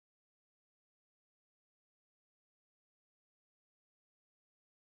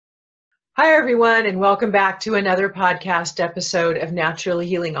Hi, everyone, and welcome back to another podcast episode of Naturally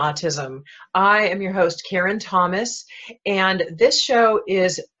Healing Autism. I am your host, Karen Thomas, and this show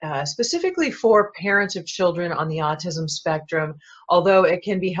is specifically for parents of children on the autism spectrum, although it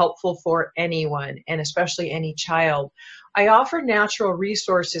can be helpful for anyone, and especially any child. I offer natural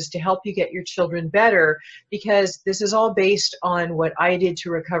resources to help you get your children better because this is all based on what I did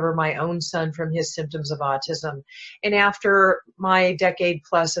to recover my own son from his symptoms of autism. And after my decade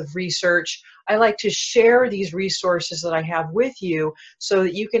plus of research, I like to share these resources that I have with you so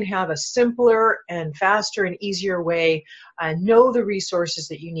that you can have a simpler and faster and easier way, know the resources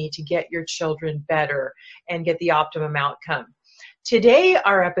that you need to get your children better and get the optimum outcome. Today,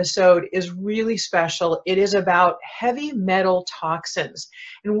 our episode is really special. It is about heavy metal toxins,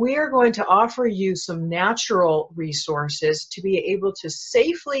 and we are going to offer you some natural resources to be able to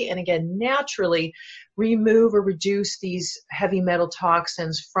safely and again naturally remove or reduce these heavy metal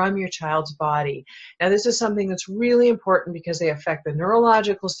toxins from your child's body. Now, this is something that's really important because they affect the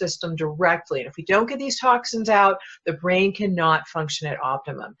neurological system directly, and if we don't get these toxins out, the brain cannot function at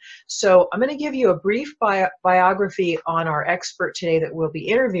optimum. So I'm going to give you a brief biography on our expert today that we'll be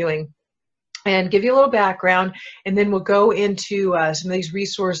interviewing and give you a little background, and then we'll go into some of these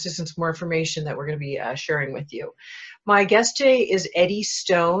resources and some more information that we're going to be sharing with you. My guest today is Eddie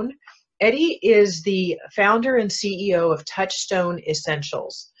Stone. Eddie is the founder and CEO of Touchstone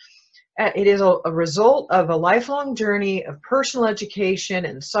Essentials. It is a result of a lifelong journey of personal education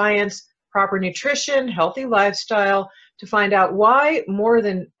and science, proper nutrition, healthy lifestyle, to find out why, more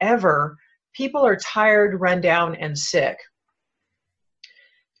than ever, people are tired, run down, and sick.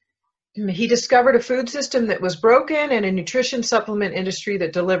 He discovered a food system that was broken and a nutrition supplement industry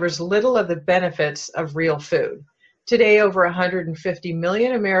that delivers little of the benefits of real food. Today, over 150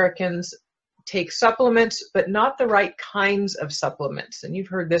 million Americans take supplements, but not the right kinds of supplements. And you've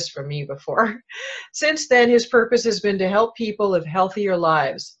heard this from me before. Since then, his purpose has been to help people live healthier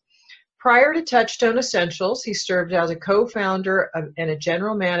lives. Prior to Touchstone Essentials, he served as a co-founder and a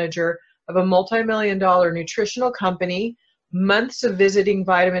general manager of a multi-million-dollar nutritional company, months of visiting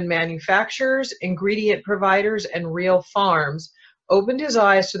vitamin manufacturers, ingredient providers, and real farms, opened his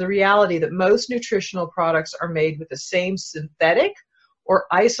eyes to the reality that most nutritional products are made with the same synthetic or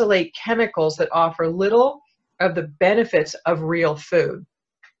isolate chemicals that offer little of the benefits of real food.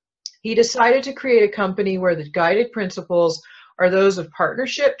 He decided to create a company where the guided principles are those of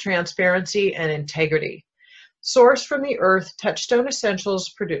partnership, transparency, and integrity. Sourced from the earth, Touchstone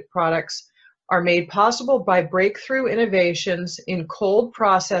Essentials products are made possible by breakthrough innovations in cold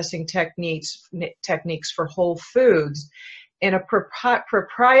processing techniques for whole foods, and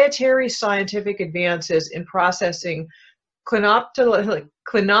proprietary scientific advances in processing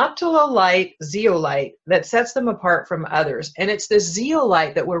clinoptilolite zeolite that sets them apart from others. And it's this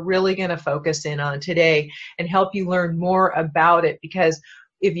zeolite that we're really going to focus in on today and help you learn more about it, because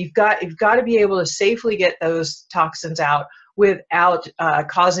if you've got to be able to safely get those toxins out without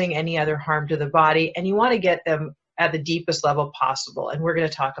causing any other harm to the body, and you want to get them at the deepest level possible, and we're going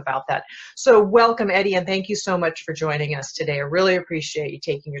to talk about that. So welcome, Eddie, and thank you so much for joining us today. I really appreciate you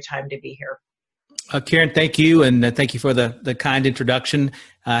taking your time to be here. Karen, thank you, and thank you for the kind introduction.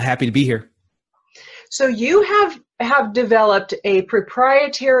 Happy to be here. So you have developed a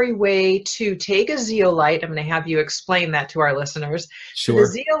proprietary way to take a zeolite. I'm going to have you explain that to our listeners. Sure.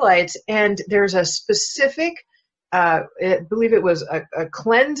 The zeolites, and there's a specific I believe it was a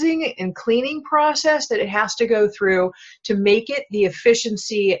cleansing and cleaning process that it has to go through to make it the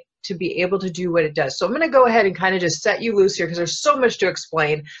efficiency to be able to do what it does. So I'm going to go ahead and kind of just set you loose here because there's so much to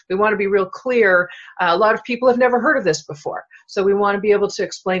explain. We want to be real clear. A lot of people have never heard of this before. So we want to be able to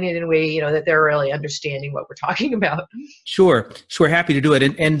explain it in a way, that they're really understanding what we're talking about. Sure. Happy to do it.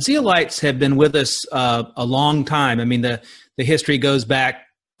 And zeolites have been with us a long time. I mean, the history goes back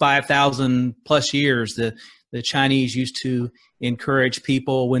 5,000 plus years. The Chinese used to encourage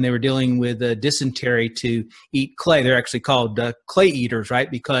people when they were dealing with dysentery to eat clay. They're actually called clay eaters, right?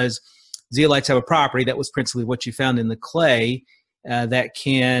 Because zeolites have a property that was principally what you found in the clay that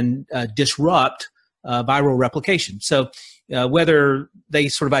can disrupt viral replication. So whether they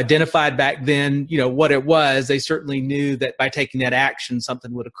sort of identified back then, what it was, they certainly knew that by taking that action,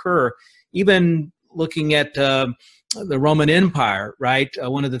 something would occur. Even looking at the Roman Empire, right?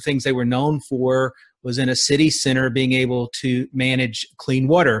 One of the things they were known for was in a city center being able to manage clean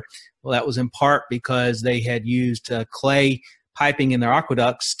water. Well, that was in part because they had used clay piping in their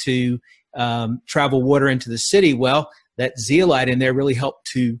aqueducts to travel water into the city. Well, that zeolite in there really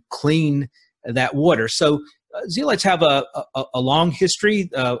helped to clean that water. So zeolites have a long history,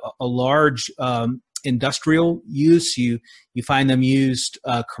 a large industrial use. You find them used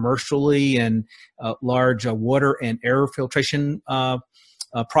commercially in large water and air filtration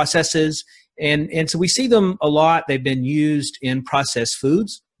processes. And so we see them a lot. They've been used in processed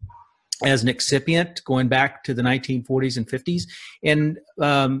foods as an excipient going back to the 1940s and 50s. And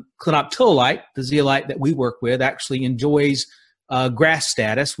clinoptilolite, the zeolite that we work with, actually enjoys GRAS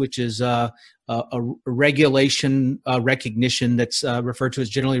status, which is a regulation recognition that's referred to as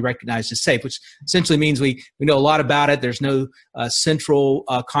generally recognized as safe, which essentially means we know a lot about it. There's no central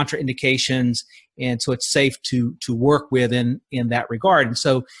contraindications, and so it's safe to work with in that regard. And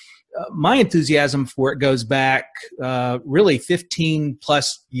so my enthusiasm for it goes back really 15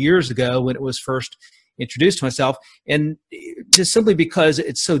 plus years ago when it was first introduced to myself, and just simply because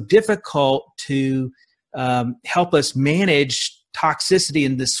it's so difficult to help us manage toxicity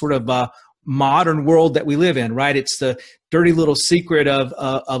in this sort of modern world that we live in, right? It's the dirty little secret of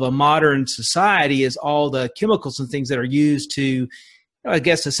a modern society is all the chemicals and things that are used to, I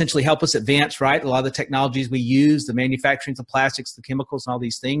guess, essentially help us advance, right? A lot of the technologies we use, the manufacturing of plastics, the chemicals, and all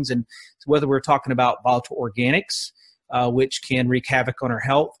these things. And so whether we're talking about volatile organics, which can wreak havoc on our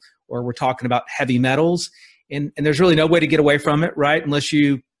health, or we're talking about heavy metals, and there's really no way to get away from it, right? Unless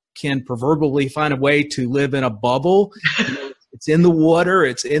you can proverbially find a way to live in a bubble. It's in the water,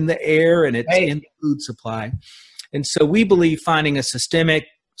 it's in the air, and it's in the food supply. And so we believe finding a systemic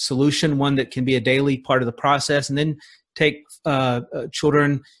solution, one that can be a daily part of the process, and then take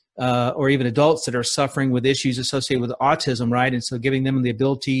children or even adults that are suffering with issues associated with autism, right? And so giving them the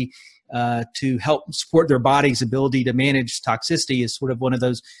ability to help support their body's ability to manage toxicity is sort of one of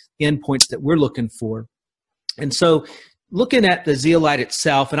those endpoints that we're looking for. And so looking at the zeolite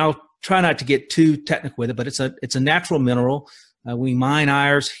itself, and I'll try not to get too technical with it, but it's a natural mineral. We mine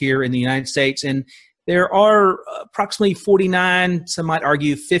ours here in the United States, and there are approximately 49, some might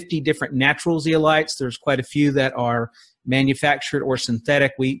argue 50 different natural zeolites. There's quite a few that are manufactured or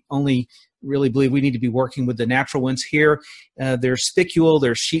synthetic. We only really believe we need to be working with the natural ones here. There's spicule,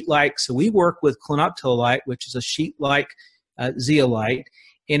 there's sheet-like. So we work with clinoptilolite, which is a sheet-like zeolite.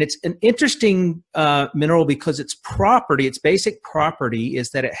 And it's an interesting mineral because its basic property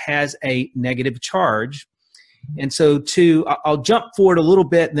is that it has a negative charge. And so I'll jump forward a little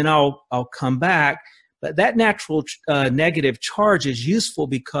bit and then I'll come back. But that natural negative charge is useful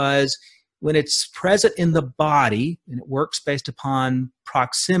because when it's present in the body and it works based upon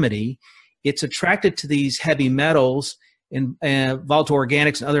proximity, it's attracted to these heavy metals and volatile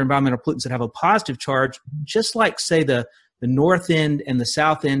organics and other environmental pollutants that have a positive charge, just like, say, the north end and the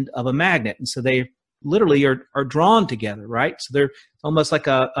south end of a magnet. And so they literally are drawn together, right? So they're almost like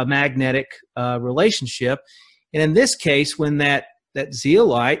a magnetic relationship. And in this case, when that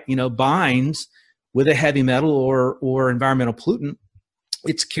zeolite, binds with a heavy metal or environmental pollutant,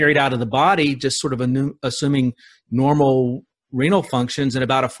 it's carried out of the body, just sort of assuming normal renal functions in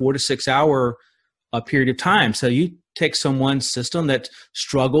about a 4 to 6 hour period of time. So you take someone's system that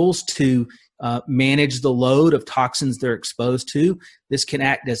struggles to manage the load of toxins they're exposed to. This can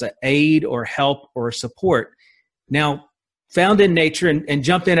act as an aid or help or support. Now, found in nature, and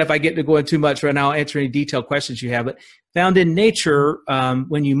jump in if I get to go in too much right now, I'll answer any detailed questions you have, but found in nature,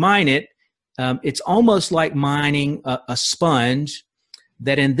 when you mine it, it's almost like mining a sponge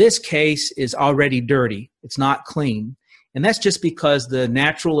that in this case is already dirty. It's not clean. And that's just because the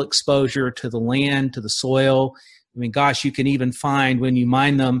natural exposure to the land, to the soil, I mean, gosh, you can even find when you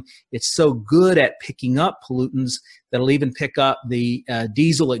mine them, it's so good at picking up pollutants that it'll even pick up the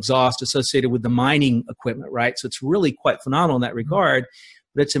diesel exhaust associated with the mining equipment, right? So it's really quite phenomenal in that regard.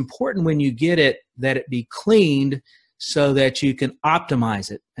 But it's important when you get it that it be cleaned so that you can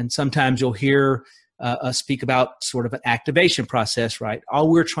optimize it. And sometimes you'll hear us speak about sort of an activation process, right?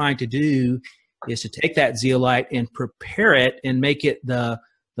 All we're trying to do is to take that zeolite and prepare it and make it the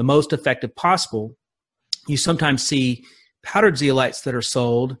most effective possible. You sometimes see powdered zeolites that are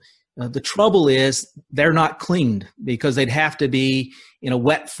sold. The trouble is they're not cleaned because they'd have to be in a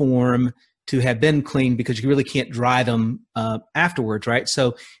wet form to have been cleaned because you really can't dry them afterwards, right?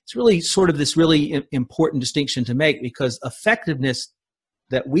 So it's really sort of this really important distinction to make because effectiveness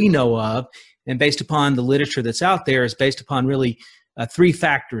that we know of and based upon the literature that's out there is based upon really three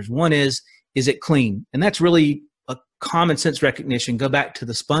factors. One is it clean? And that's really a common sense recognition. Go back to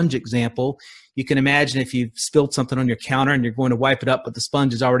the sponge example. You can imagine if you've spilled something on your counter and you're going to wipe it up, but the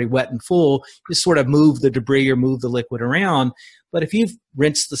sponge is already wet and full, you sort of move the debris or move the liquid around. But if you've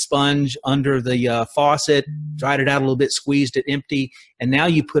rinsed the sponge under the faucet, dried it out a little bit, squeezed it empty, and now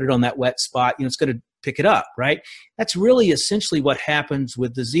you put it on that wet spot, it's going to pick it up, right? That's really essentially what happens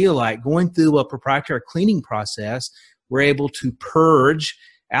with the zeolite. Going through a proprietary cleaning process, we're able to purge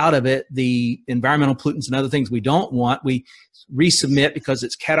out of it the environmental pollutants and other things we don't want. We resubmit because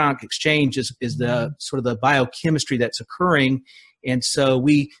it's cationic exchange is the sort of the biochemistry that's occurring. And so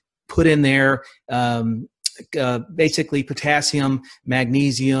we put in there basically potassium,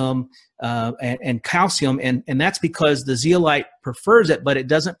 magnesium, and calcium, and that's because the zeolite prefers it, but it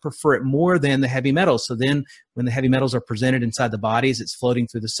doesn't prefer it more than the heavy metals. So then when the heavy metals are presented inside the body as it's floating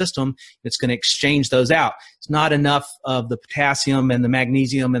through the system, it's going to exchange those out. It's not enough of the potassium and the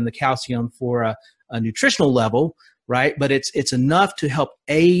magnesium and the calcium for a nutritional level, right? But it's enough to help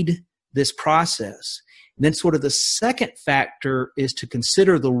aid this process. And then sort of the second factor is to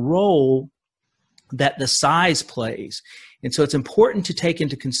consider the role that the size plays. And so it's important to take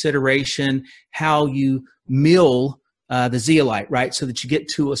into consideration how you mill the zeolite, right, so that you get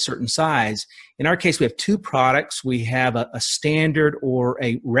to a certain size. In our case, we have two products. We have a standard or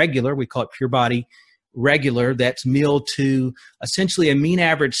a regular, we call it Pure Body regular, that's milled to essentially a mean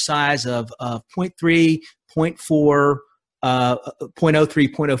average size of 0.3, 0.4, 0.03,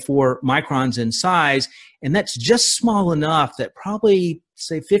 0.04 microns in size, and that's just small enough that probably,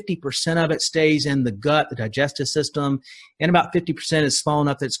 say, 50% of it stays in the gut, the digestive system, and about 50% is small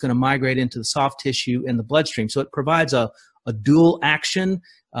enough that it's going to migrate into the soft tissue and the bloodstream. So it provides a dual action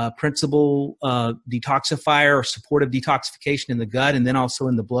principal detoxifier or supportive detoxification in the gut and then also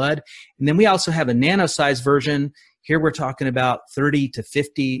in the blood. And then we also have a nano-sized version. Here we're talking about 30 to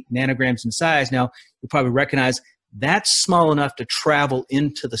 50 nanograms in size. Now, you probably recognize that's small enough to travel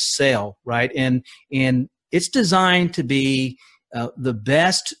into the cell, right? And it's designed to be the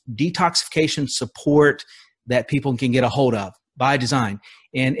best detoxification support that people can get a hold of by design.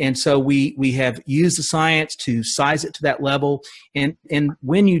 And so we have used the science to size it to that level. And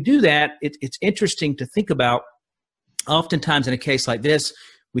when you do that, it's interesting to think about. Oftentimes in a case like this,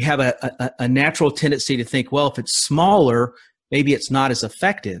 we have a natural tendency to think, well, if it's smaller, maybe it's not as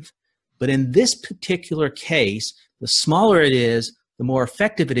effective. But in this particular case, the smaller it is, the more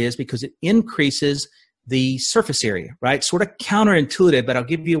effective it is because it increases the surface area, right? Sort of counterintuitive, but I'll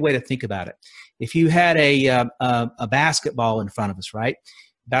give you a way to think about it. If you had a basketball in front of us, right?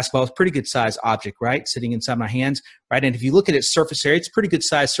 Basketball is a pretty good size object, right? Sitting inside my hands, right? And if you look at its surface area, it's a pretty good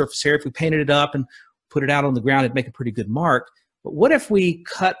size surface area. If we painted it up and put it out on the ground, it'd make a pretty good mark. But what if we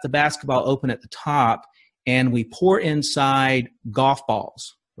cut the basketball open at the top and we pour inside golf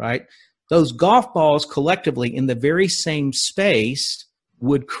balls, right? Those golf balls collectively in the very same space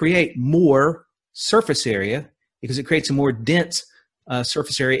would create more surface area because it creates a more dense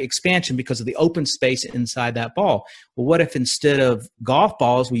surface area expansion because of the open space inside that ball. Well, what if instead of golf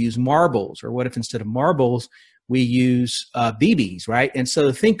balls, we use marbles? Or what if instead of marbles, we use BBs, right? And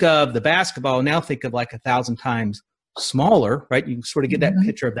so think of the basketball, now think of like 1,000 times smaller, right? You can sort of get that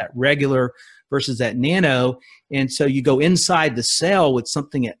picture of that regular versus that nano. And so you go inside the cell with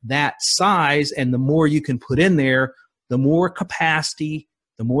something at that size, and the more you can put in there, the more capacity,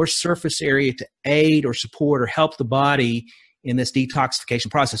 the more surface area to aid or support or help the body in this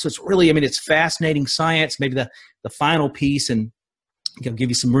detoxification process. So it's really, I mean, it's fascinating science. Maybe the final piece, and I'll give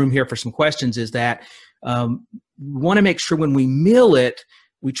you some room here for some questions, is that we want to make sure when we mill it,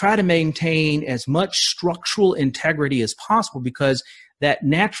 we try to maintain as much structural integrity as possible, because that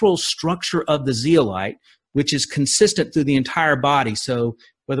natural structure of the zeolite, which is consistent through the entire body. So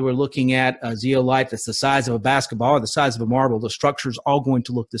whether we're looking at a zeolite that's the size of a basketball or the size of a marble, the structure is all going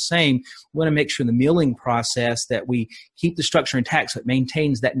to look the same. We want to make sure in the milling process that we keep the structure intact so it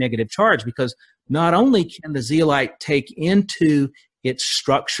maintains that negative charge, because not only can the zeolite take into its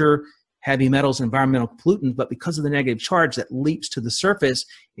structure heavy metals and environmental pollutants, but because of the negative charge that leaps to the surface,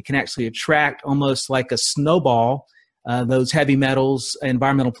 it can actually attract, almost like a snowball, those heavy metals and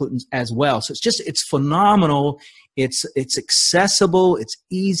environmental pollutants as well. So it's phenomenal. It's accessible. It's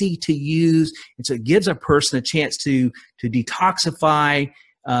easy to use. And so it gives a person a chance to detoxify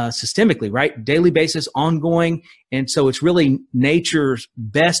systemically, right? Daily basis, ongoing. And so it's really nature's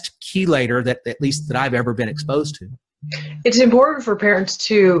best chelator that at least that I've ever been exposed to. It's important for parents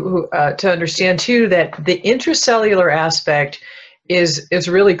to understand too that the intracellular aspect is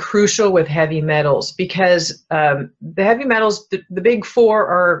really crucial with heavy metals, because the heavy metals, the big four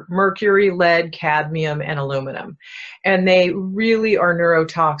are mercury, lead, cadmium, and aluminum, and they really are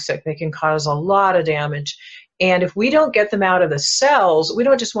neurotoxic. They can cause a lot of damage. And if we don't get them out of the cells, we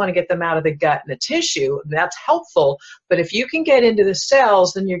don't just want to get them out of the gut and the tissue. That's helpful. But if you can get into the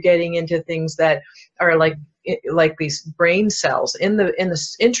cells, then you're getting into things that are like these brain cells. In the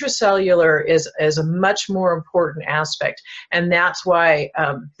intracellular is a much more important aspect. And that's why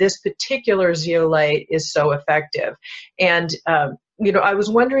this particular zeolite is so effective. And I was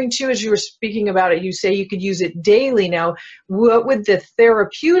wondering too, as you were speaking about it, you say you could use it daily. Now, what would the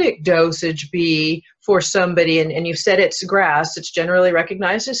therapeutic dosage be for somebody? And you said it's grass. It's generally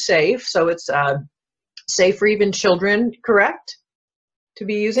recognized as safe. So it's safe for even children, correct, to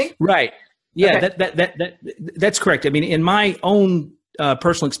be using? Right. Yeah, Okay. that's correct. I mean, in my own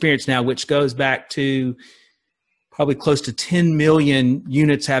personal experience now, which goes back to probably close to 10 million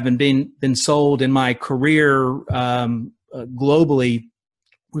units having been sold in my career globally,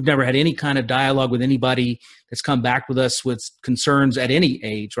 we've never had any kind of dialogue with anybody that's come back with us with concerns at any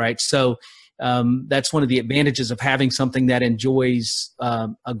age, right? So that's one of the advantages of having something that enjoys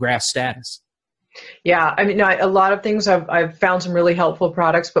a grass status. Yeah, I mean, a lot of things I've found some really helpful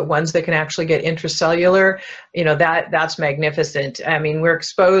products, but ones that can actually get intracellular, that's magnificent. I mean, we're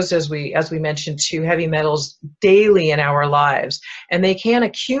exposed, as we mentioned, to heavy metals daily in our lives, and they can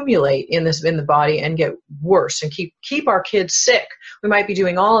accumulate in the body and get worse and keep our kids sick. We might be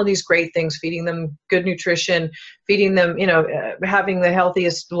doing all of these great things, feeding them good nutrition, feeding them, having the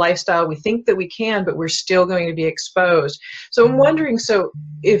healthiest lifestyle we think that we can, but we're still going to be exposed. So I'm wondering,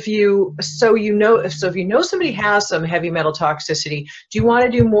 if you know somebody has some heavy metal toxicity, do you want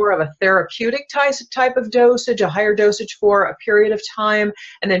to do more of a therapeutic type of dosage, a higher dosage for a period of time,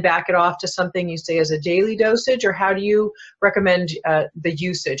 and then back it off to something you say is a daily dosage, or how do you recommend the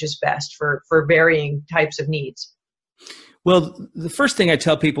usage is best for varying types of needs? Well, the first thing I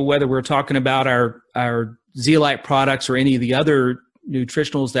tell people, whether we're talking about our Zeolite products or any of the other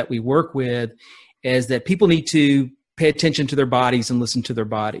nutritionals that we work with, is that people need to pay attention to their bodies and listen to their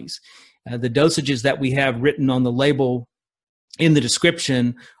bodies. The dosages that we have written on the label in the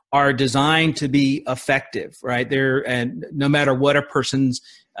description are designed to be effective, right? And no matter what a person's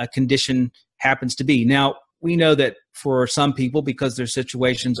condition happens to be. Now, we know that for some people, because their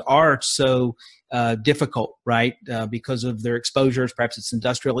situations are so difficult, right? Because of their exposures, perhaps it's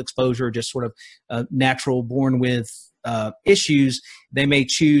industrial exposure, just sort of natural born with issues, they may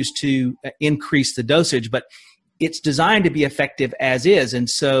choose to increase the dosage, but it's designed to be effective as is. And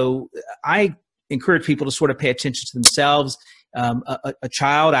so I encourage people to sort of pay attention to themselves. A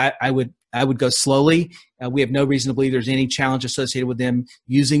child, I would go slowly. We have no reason to believe there's any challenge associated with them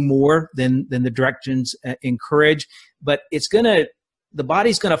using more than the directions encourage. But the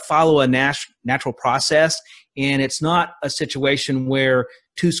body's going to follow a natural process, and it's not a situation where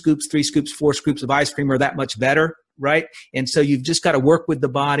 2 scoops, 3 scoops, 4 scoops of ice cream are that much better, right? And so you've just got to work with the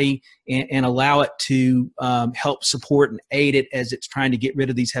body and allow it to help support and aid it as it's trying to get rid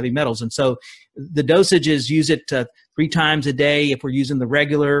of these heavy metals. And so the dosages, use it 3 times a day if we're using the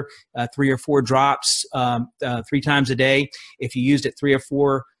regular 3 or 4 drops 3 times a day. If you used it 3 or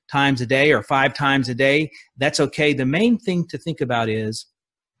 4 times a day or 5 times a day, that's okay. The main thing to think about is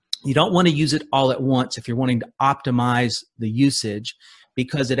you don't want to use it all at once if you're wanting to optimize the usage,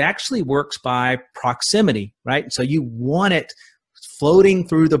 because it actually works by proximity, right? So you want it floating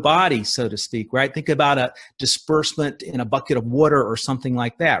through the body, so to speak, right? Think about a disbursement in a bucket of water or something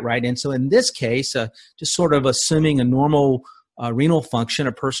like that, right? And so in this case, just sort of assuming a normal renal function,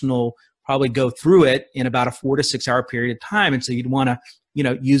 a person will probably go through it in about a 4 to 6 hour period of time. And so you'd want to,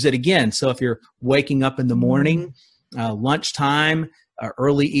 use it again. So if you're waking up in the morning, lunchtime,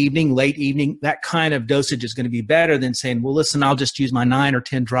 early evening, late evening, that kind of dosage is going to be better than saying, well, listen, I'll just use my 9 or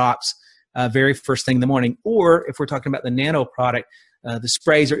 10 drops very first thing in the morning. Or if we're talking about the nano product, the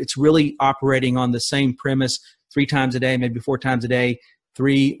sprays, it's really operating on the same premise, 3 times a day, maybe 4 times a day,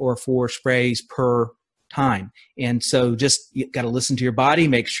 3 or 4 sprays per time. And so just you got to listen to your body,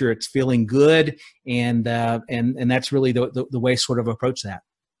 make sure it's feeling good. And that's really the way sort of approach that.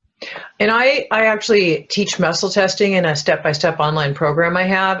 And I actually teach muscle testing in a step-by-step online program I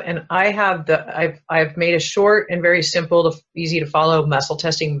have, and I've made a short and very simple, easy to follow muscle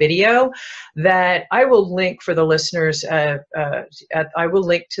testing video that I will link for the listeners. I will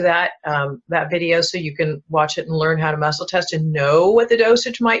link to that video so you can watch it and learn how to muscle test and know what the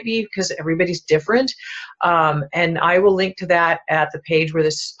dosage might be, because everybody's different. And I will link to that at the page where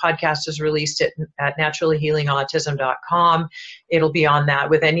this podcast is released at naturallyhealingautism.com. It'll be on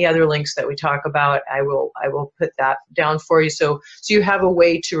that with any other links that we talk about. I will put that down for you, so you have a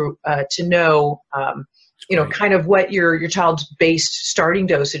way to know kind of what your child's base starting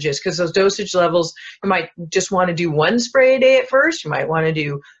dosage is, because those dosage levels, you might just want to do 1 spray a day at first. You might want to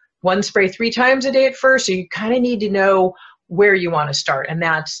do 1 spray 3 times a day at first. So you kind of need to know where you want to start, and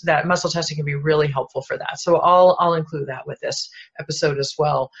that muscle testing can be really helpful for that. So I'll include that with this episode as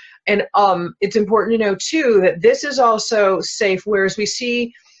well. And it's important to know too that this is also safe, whereas we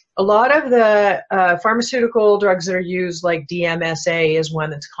see A lot of the pharmaceutical drugs that are used, like DMSA is one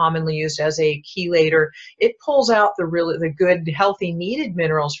that's commonly used as a chelator. It pulls out the good, healthy, needed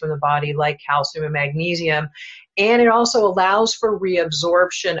minerals from the body, like calcium and magnesium, and it also allows for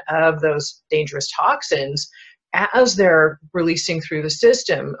reabsorption of those dangerous toxins as they're releasing through the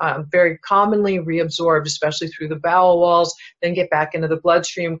system, very commonly reabsorbed, especially through the bowel walls, then get back into the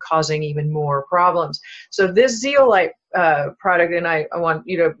bloodstream, causing even more problems. So this zeolite product, and I want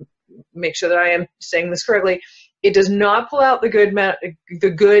you to make sure that I am saying this correctly, it does not pull out the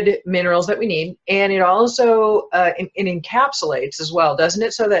good minerals that we need, and it also it encapsulates as well, doesn't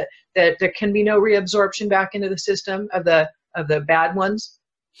it? So that there can be no reabsorption back into the system of the bad ones.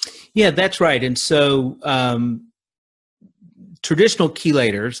 Yeah, that's right. And so traditional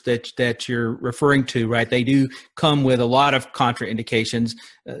chelators that you're referring to, right, they do come with a lot of contraindications,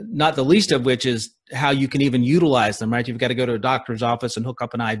 not the least of which is how you can even utilize them, right? You've got to go to a doctor's office and hook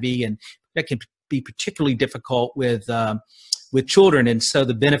up an IV, and that can be particularly difficult with children. And so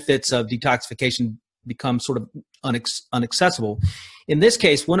the benefits of detoxification become sort of unaccessible. In this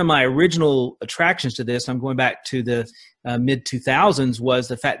case, one of my original attractions to this, I'm going back to the mid-2000s, was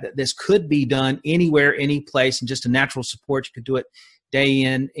the fact that this could be done anywhere, any place, and just a natural support. You could do it day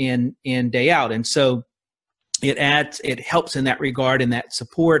in and day out. And so it helps in that regard, in that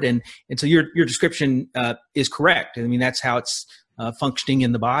support. And so your description is correct. I mean, that's how it's functioning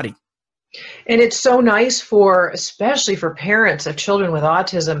in the body. And it's so nice especially for parents of children with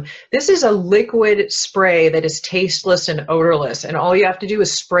autism. This is a liquid spray that is tasteless and odorless, and all you have to do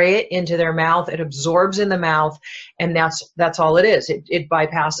is spray it into their mouth. It absorbs in the mouth, and that's all it is. It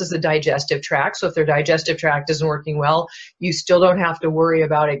bypasses the digestive tract. So if their digestive tract isn't working well, you still don't have to worry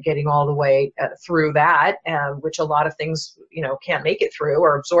about it getting all the way through that, which a lot of things can't make it through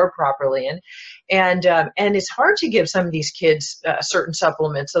or absorb properly in. And it's hard to give some of these kids certain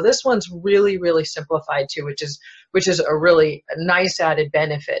supplements. So this one's really, really simplified too, which is a really nice added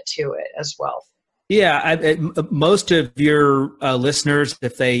benefit to it as well. Yeah, most of your listeners,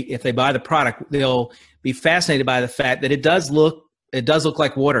 if they buy the product, they'll be fascinated by the fact that it does look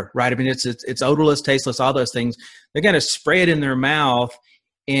like water, right? I mean, it's odorless, tasteless, all those things. They're going to spray it in their mouth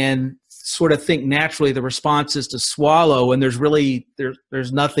and sort of think naturally the response is to swallow, and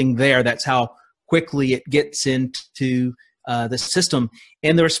there's nothing there. That's how quickly it gets into the system.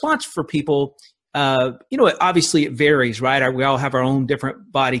 And the response for people, obviously it varies, right? We all have our own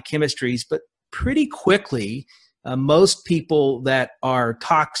different body chemistries, but pretty quickly, most people that are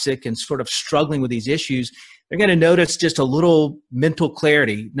toxic and sort of struggling with these issues, they're going to notice just a little mental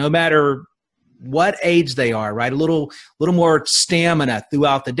clarity, no matter what age they are, right? A little more stamina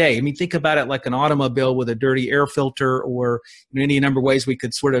throughout the day. I mean, think about it like an automobile with a dirty air filter, or any number of ways we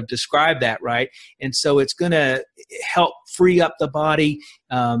could sort of describe that, right? And so it's going to help free up the body.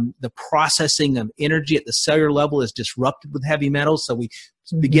 The processing of energy at the cellular level is disrupted with heavy metals, so we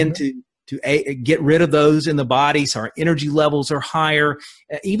begin to get rid of those in the body, so our energy levels are higher.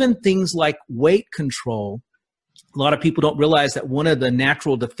 Even things like weight control. A lot of people don't realize that one of the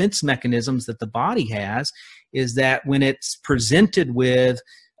natural defense mechanisms that the body has is that when it's presented with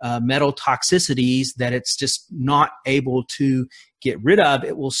metal toxicities that it's just not able to get rid of,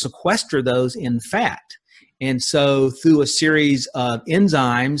 it will sequester those in fat. And so through a series of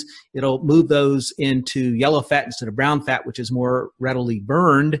enzymes, it'll move those into yellow fat instead of brown fat, which is more readily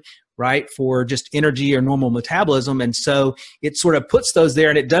burned, right, for just energy or normal metabolism. And so it sort of puts those there,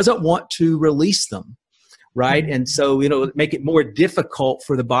 and it doesn't want to release them. Right. And so, make it more difficult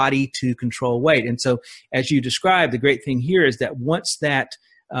for the body to control weight. And so, as you described, the great thing here is that once that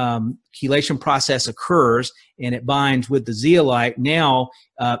chelation process occurs and it binds with the zeolite, now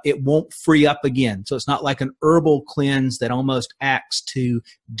it won't free up again. So it's not like an herbal cleanse that almost acts to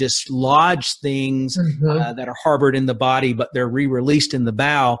dislodge things that are harbored in the body, but they're re-released in the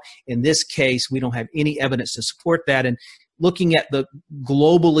bowel. In this case, we don't have any evidence to support that. And looking at the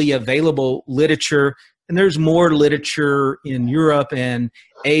globally available literature, and there's more literature in Europe and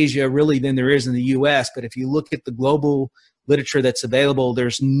Asia really than there is in the U.S. But if you look at the global literature that's available,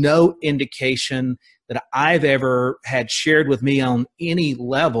 there's no indication that I've ever had shared with me on any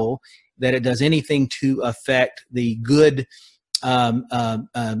level that it does anything to affect the good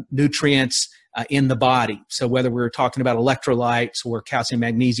nutrients in the body. So whether we're talking about electrolytes or calcium,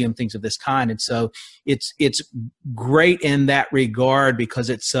 magnesium, things of this kind. And so it's great in that regard because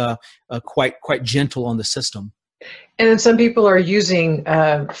it's quite gentle on the system. And then some people are using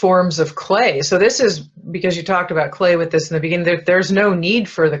forms of clay. So this is because you talked about clay with this in the beginning. There's no need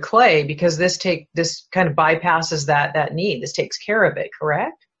for the clay because this kind of bypasses that need. This takes care of it,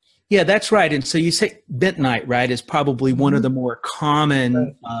 correct? Yeah, that's right. And so you say bentonite, right, is probably one of the more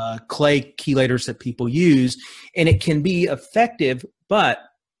common clay chelators that people use, and it can be effective. But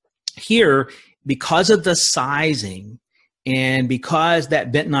here, because of the sizing and because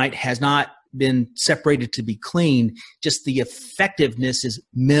that bentonite has not been separated to be cleaned, just the effectiveness is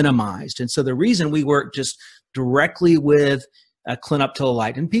minimized. And so the reason we work just directly with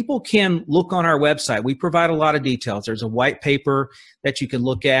clinoptilolite, and people can look on our website. We provide a lot of details. There's a white paper that you can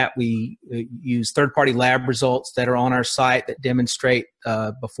look at. We use third-party lab results that are on our site that demonstrate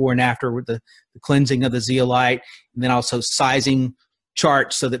before and after with the cleansing of the zeolite, and then also sizing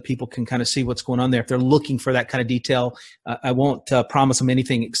charts so that people can kind of see what's going on there. If they're looking for that kind of detail, I won't promise them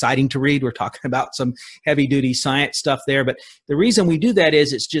anything exciting to read. We're talking about some heavy-duty science stuff there. But the reason we do that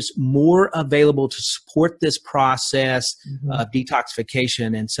is it's just more available to support this process of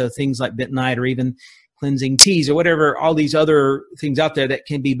detoxification. And so things like bentonite or even cleansing teas or whatever, all these other things out there that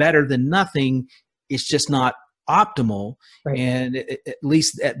can be better than nothing, it's just not optimal. Right. And at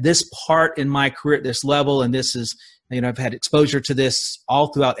least at this part in my career at this level, and this is, I've had exposure to this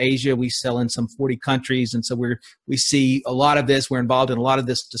all throughout Asia. We sell in some 40 countries. And so we see a lot of this. We're involved in a lot of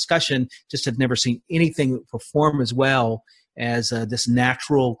this discussion, just have never seen anything perform as well as this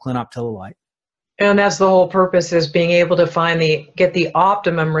natural clinoptilolite. And that's the whole purpose, is being able to get the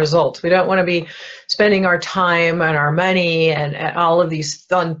optimum results. We don't want to be spending our time and our money and all of these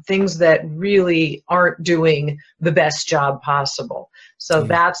fun things that really aren't doing the best job possible. So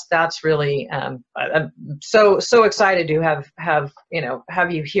that's really I'm so excited to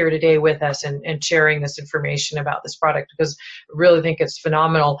have you here today with us and sharing this information about this product, because I really think it's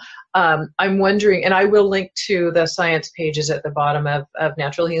phenomenal. I'm wondering, and I will link to the science pages at the bottom of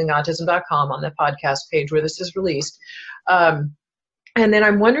naturalhealingautism.com on the podcast page where this is released. And then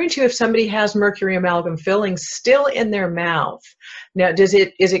I'm wondering too, if somebody has mercury amalgam fillings still in their mouth. Now, is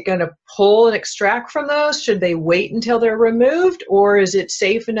it going to pull and extract from those? Should they wait until they're removed, or is it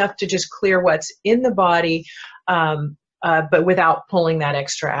safe enough to just clear what's in the body, but without pulling that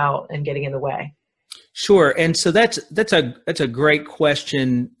extra out and getting in the way? Sure, and so that's a great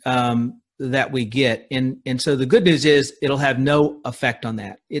question that we get, and so the good news is it'll have no effect on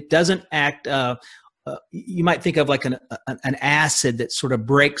that. It doesn't act. You might think of like an acid that sort of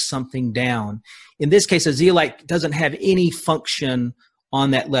breaks something down. In this case, a zeolite doesn't have any function on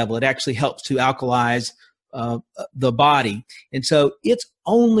that level. It actually helps to alkalize the body. And so it's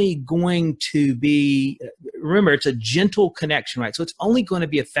only going to be, remember, it's a gentle connection, right? So it's only going to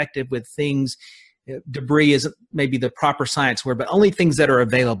be effective with things. Debris isn't maybe the proper science word, but only things that are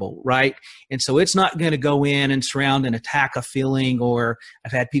available, right? And so it's not going to go in and surround and attack a feeling. Or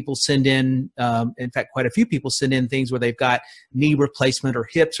I've had people send in fact, quite a few people send in things where they've got knee replacement or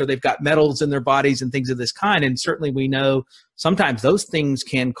hips, or they've got metals in their bodies and things of this kind. And certainly we know sometimes those things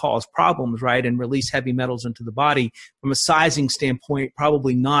can cause problems, right? And release heavy metals into the body. From a sizing standpoint,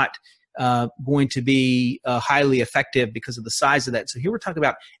 probably not going to be highly effective because of the size of that. So here we're talking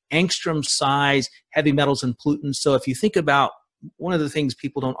about angstrom size heavy metals and pollutants. So if you think about one of the things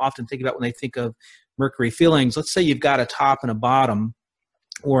people don't often think about when they think of mercury fillings, let's say you've got a top and a bottom,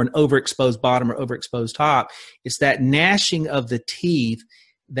 or an overexposed bottom or overexposed top, it's that gnashing of the teeth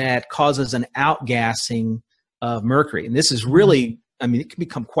that causes an outgassing of mercury. And this is really, it can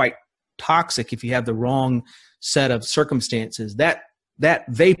become quite toxic if you have the wrong set of circumstances. That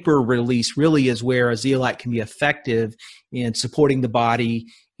vapor release really is where a zeolite can be effective in supporting the body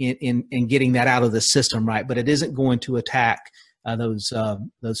in getting that out of the system, right? But it isn't going to attack those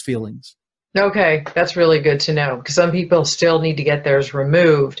feelings. Okay, that's really good to know, because some people still need to get theirs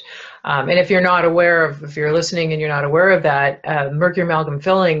removed. And if you're listening and you're not aware of that, mercury amalgam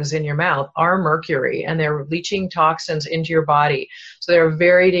fillings in your mouth are mercury, and they're leaching toxins into your body. So they're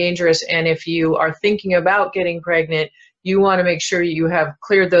very dangerous. And if you are thinking about getting pregnant, you want to make sure you have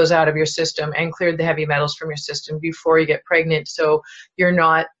cleared those out of your system and cleared the heavy metals from your system before you get pregnant, so you're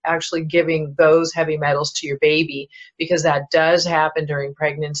not actually giving those heavy metals to your baby, because that does happen during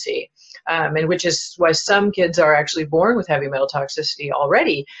pregnancy. And which is why some kids are actually born with heavy metal toxicity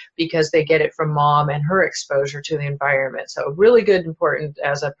already, because they get it from mom and her exposure to the environment. So really good, important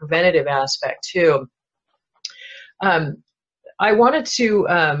as a preventative aspect too. I wanted to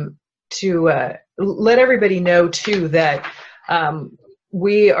let everybody know too that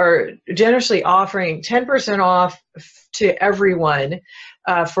we are generously offering 10% off to everyone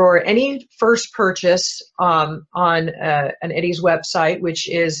for any first purchase on an Eddie's website, which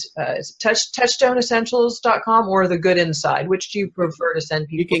is touchstoneessentials.com or The Good Inside. Which do you prefer to send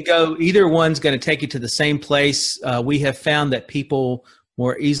people? You can go, either one's going to take you to the same place. We have found that people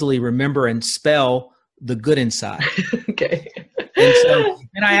more easily remember and spell The Good Inside. Okay. And so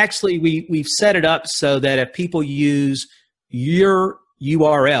And we've set it up so that if people use your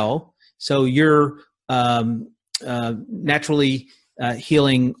URL, so your naturally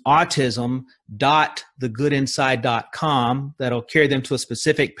healing autism .thegoodinside.com, that'll carry them to a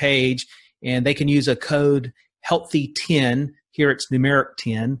specific page, and they can use a code healthy10. Here it's numeric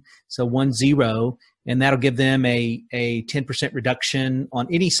 10, so 10, and that'll give them a 10% reduction on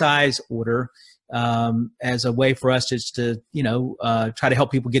any size order, as a way for us just to try to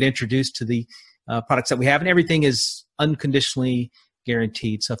help people get introduced to the products that we have. And everything is unconditionally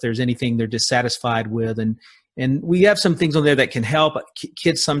guaranteed. So if there's anything they're dissatisfied with, and we have some things on there that can help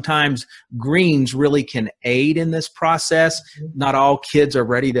kids. Sometimes greens really can aid in this process. Not all kids are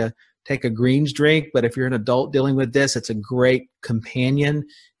ready to take a greens drink, but if you're an adult dealing with this, it's a great companion.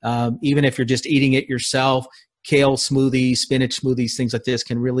 Even if you're just eating it yourself, kale smoothies, spinach smoothies, things like this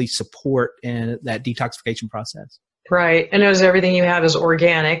can really support that detoxification process. Right. And as everything you have is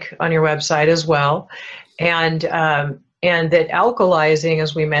organic on your website as well. And that alkalizing,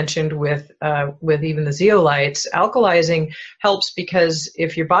 as we mentioned with even the zeolites, alkalizing helps because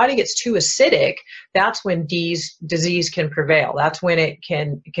if your body gets too acidic, that's when disease can prevail. That's when it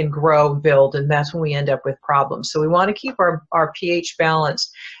can grow, build, and that's when we end up with problems. So we want to keep our pH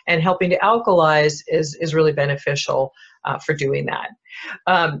balanced, and helping to alkalize is really beneficial for doing that.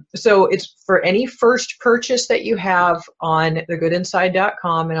 So it's for any first purchase that you have on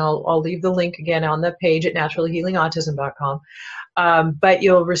thegoodinside.com, and I'll leave the link again on the page at naturallyhealingautism.com. But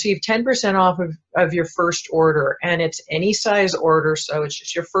you'll receive 10% off of your first order, and it's any size order. So it's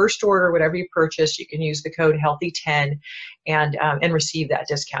just your first order, whatever you purchase, you can use the code healthy10 and receive that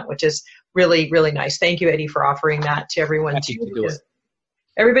discount, which is really, really nice. Thank you, Eddie, for offering that to everyone. Happy to do it.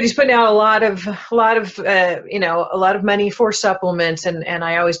 Everybody's putting out a lot of money for supplements, and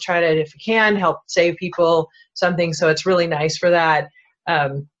I always try to, if I can, help save people something. So it's really nice for that.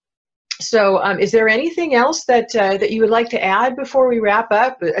 Is there anything else that you would like to add before we wrap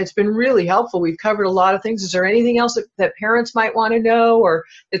up? It's been really helpful. We've covered a lot of things. Is there anything else that parents might want to know, or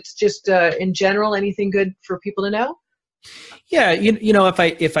it's just in general anything good for people to know? Yeah,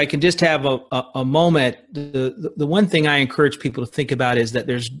 if I can just have a moment, the one thing I encourage people to think about is that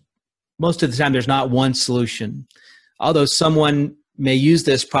most of the time there's not one solution. Although someone may use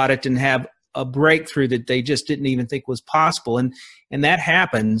this product and have a breakthrough that they just didn't even think was possible, and that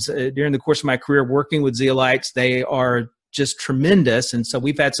happens during the course of my career working with zeolites. They are just tremendous, and so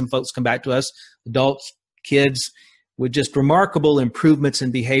we've had some folks come back to us, adults, kids, with just remarkable improvements in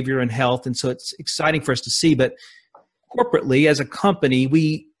behavior and health, and so it's exciting for us to see. But corporately, as a company,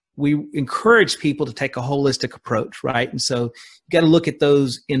 we encourage people to take a holistic approach, right? And so you got to look at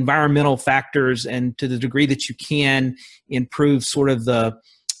those environmental factors, and to the degree that you can improve sort of the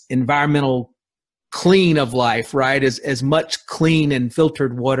environmental clean of life, right? As much clean and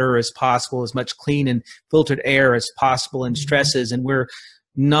filtered water as possible, as much clean and filtered air as possible, and stresses. And we're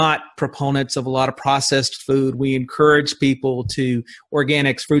not proponents of a lot of processed food. We encourage people to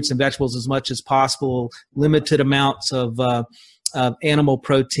organics, fruits and vegetables as much as possible, limited amounts of animal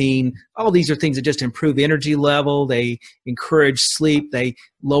protein. All these are things that just improve energy level. They encourage sleep. They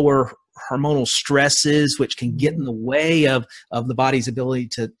lower hormonal stresses, which can get in the way of the body's ability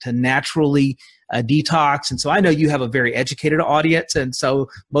to naturally detox. And so I know you have a very educated audience, and so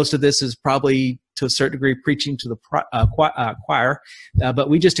most of this is probably to a certain degree preaching to the choir, but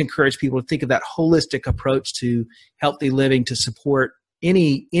we just encourage people to think of that holistic approach to healthy living to support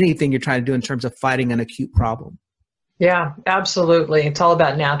anything you're trying to do in terms of fighting an acute problem. Yeah, absolutely. It's all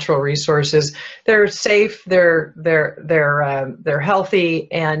about natural resources. They're safe, they're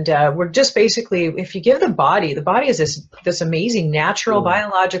healthy, and we're just basically, if you give the body is this amazing natural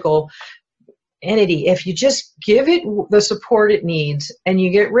biological entity. If you just give it the support it needs, and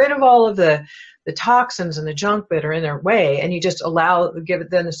you get rid of all of the toxins and the junk that are in their way, and you just give it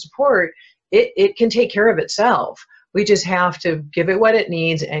then the support, it can take care of itself. We just have to give it what it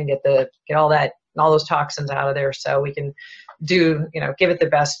needs and get all those toxins out of there, so we can give it the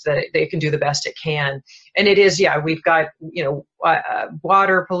best that it can do the best it can. And it is, we've got,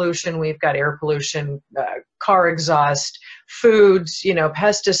 water pollution, we've got air pollution, car exhaust, foods,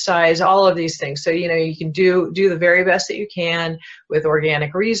 pesticides, all of these things. So, you can do the very best that you can with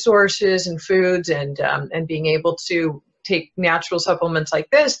organic resources and foods, and being able to take natural supplements like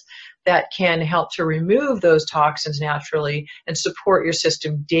this that can help to remove those toxins naturally and support your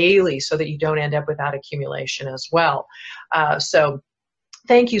system daily so that you don't end up with that accumulation as well. So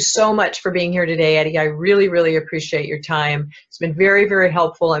thank you so much for being here today, Eddie. I really, really appreciate your time. It's been very, very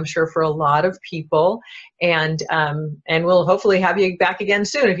helpful, I'm sure, for a lot of people. And we'll hopefully have you back again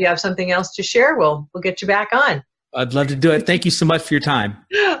soon. If you have something else to share, we'll get you back on. I'd love to do it. Thank you so much for your time.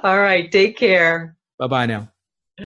 All right. Take care. Bye-bye now.